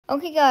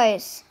Okay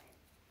guys,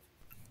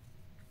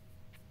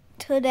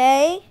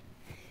 today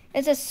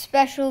is a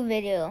special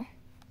video.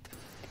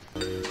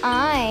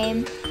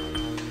 I'm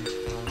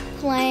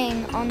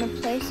playing on the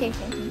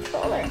PlayStation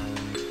controller,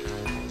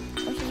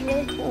 which is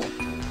really cool.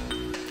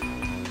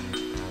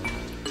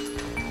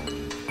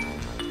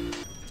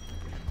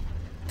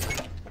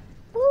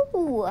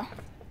 Ooh.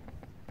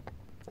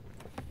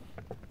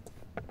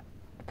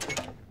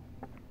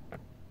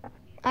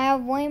 I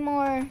have way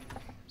more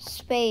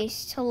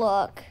space to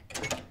look.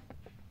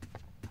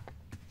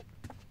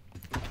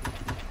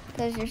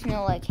 Because there's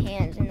no like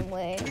hands in the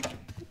way.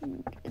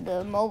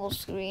 The mobile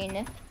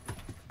screen.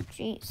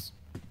 Jeez.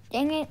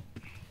 Dang it.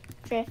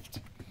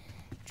 Drift.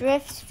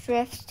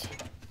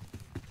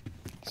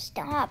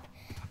 Stop.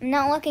 I'm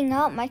not looking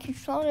up. My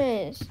controller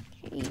is.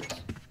 Jeez.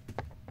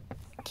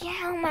 Get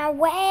out of my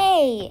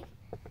way.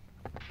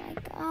 My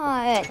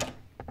God.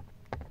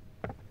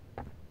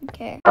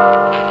 Okay.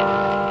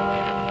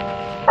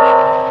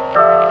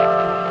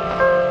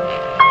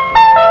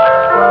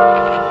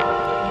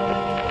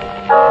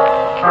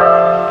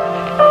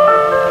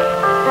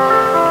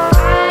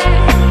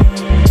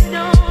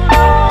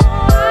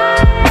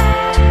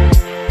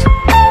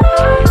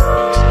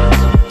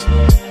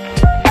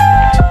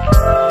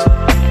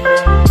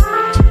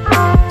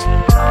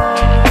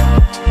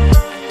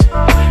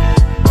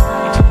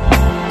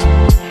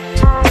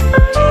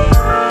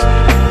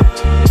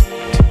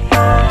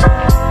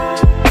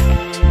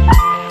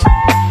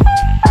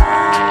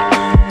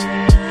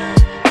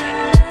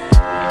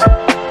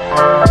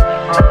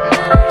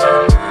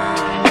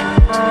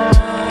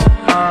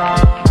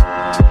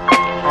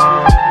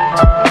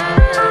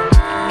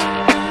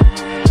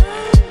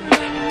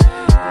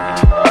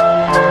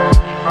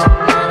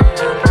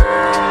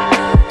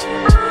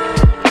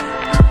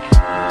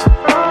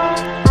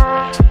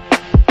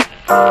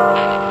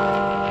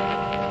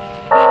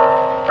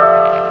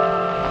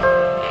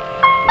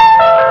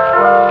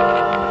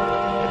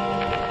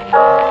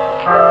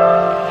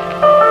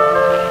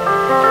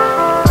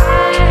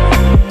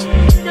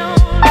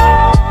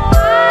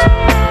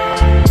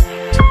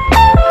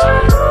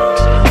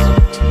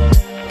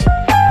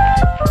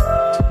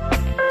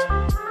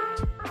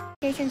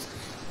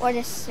 Or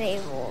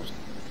disabled.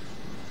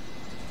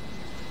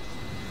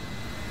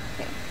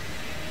 Okay.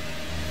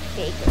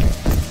 Baker.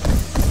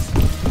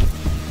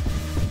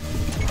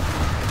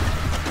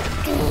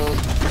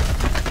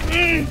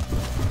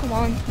 Come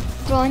on.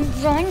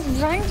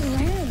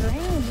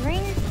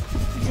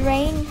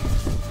 Drain.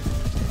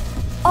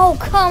 Oh,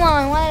 come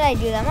on. Why did I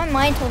do that? My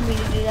mind told me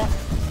to do that.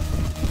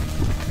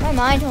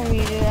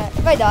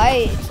 If I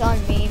die, it's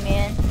on me,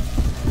 man.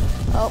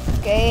 Oh,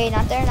 okay.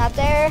 Not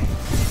there.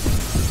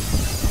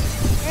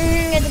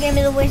 It's gonna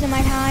be the waste of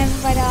my time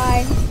if I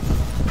die.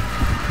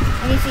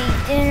 I need to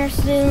eat dinner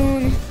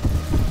soon.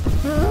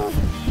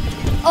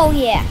 Oh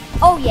yeah.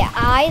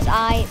 Eyes.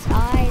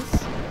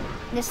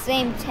 The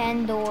same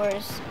 10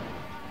 doors.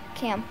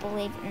 Can't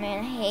believe it,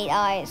 man. I hate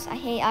eyes. I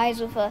hate eyes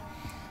with a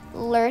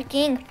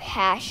lurking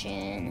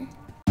passion.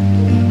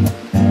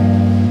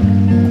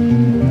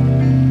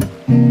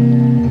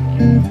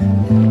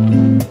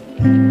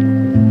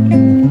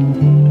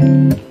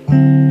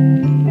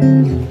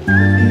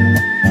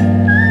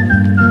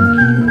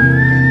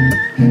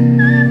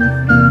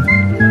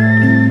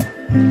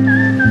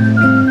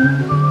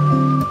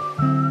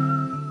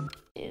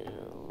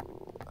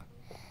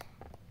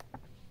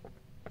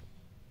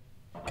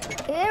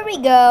 There we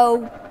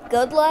go.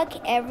 Good luck,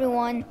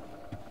 everyone.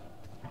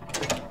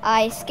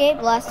 I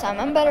escaped last time.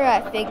 I'm better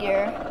at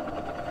figure.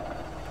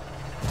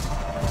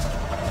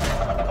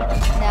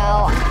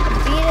 Now,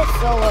 beat it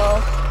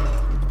solo.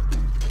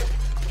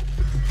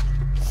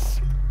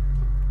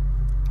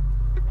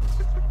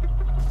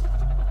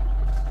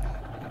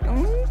 I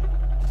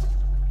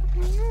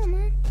know,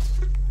 man.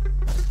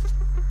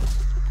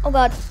 Oh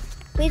God,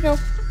 please no.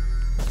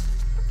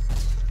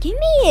 Give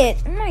me it.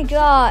 Oh my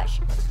gosh.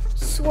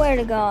 Swear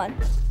to God.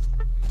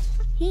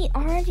 He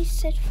already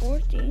said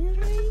 14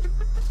 already?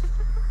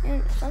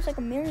 And it sounds like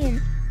a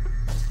million.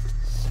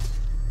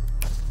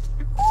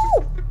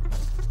 Ooh!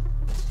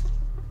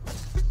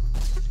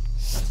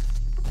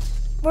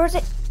 Where is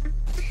it?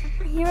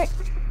 I hear it.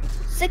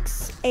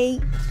 6,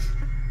 8.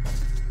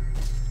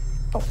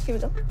 Oh, here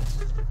we go.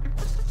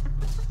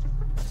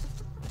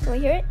 Do I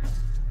hear it?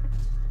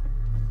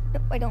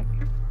 Nope, I don't.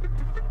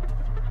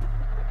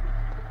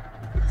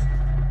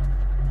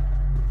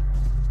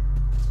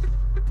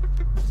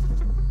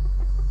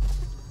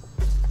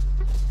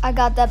 I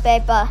got the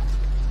paper.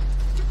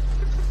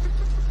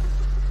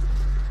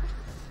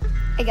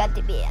 I got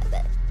the beer.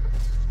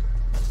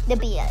 The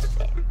beer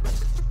there.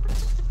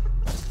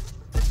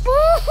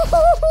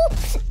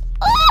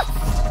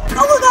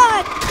 Oh my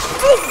God!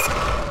 Jesus!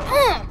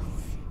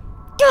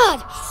 God!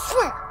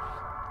 Swear!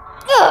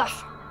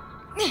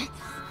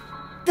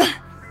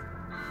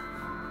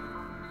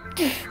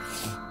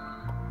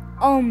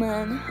 Oh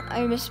man,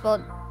 I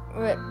misspelled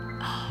rip.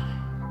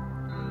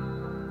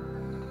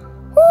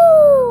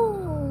 Woo!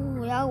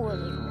 That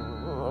was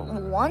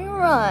one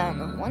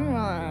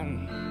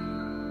run.